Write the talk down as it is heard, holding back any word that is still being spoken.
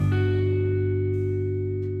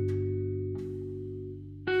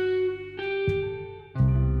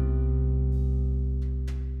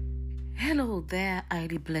Hello there,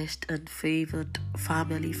 highly blessed and favored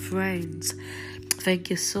family friends. Thank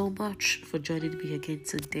you so much for joining me again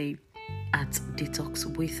today at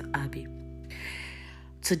Detox with Abby.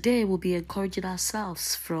 Today we'll be encouraging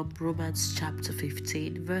ourselves from Romans chapter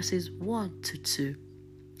 15, verses 1 to 2.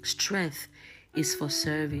 Strength is for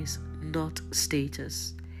service, not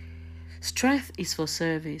status. Strength is for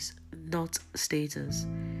service, not status.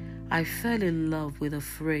 I fell in love with a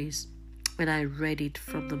phrase when I read it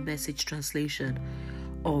from the Message translation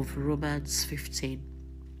of Romans 15,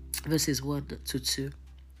 verses 1 to 2.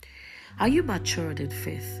 Are you matured in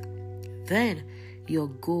faith? Then your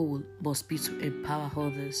goal must be to empower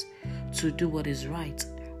others to do what is right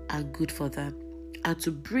and good for them and to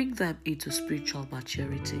bring them into spiritual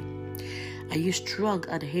maturity. Are you strong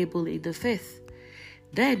and able in the faith?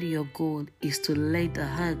 Then your goal is to lend a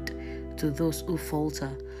hand to those who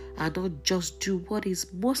falter and not just do what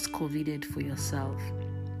is most convenient for yourself.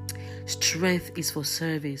 Strength is for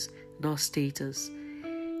service, not status.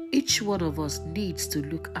 Each one of us needs to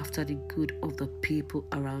look after the good of the people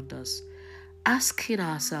around us, asking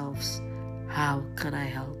ourselves, how can I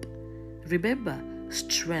help? Remember,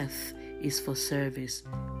 strength is for service,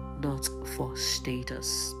 not for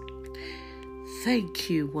status. Thank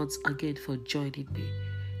you once again for joining me.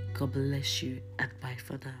 God bless you and bye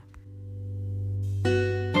for now.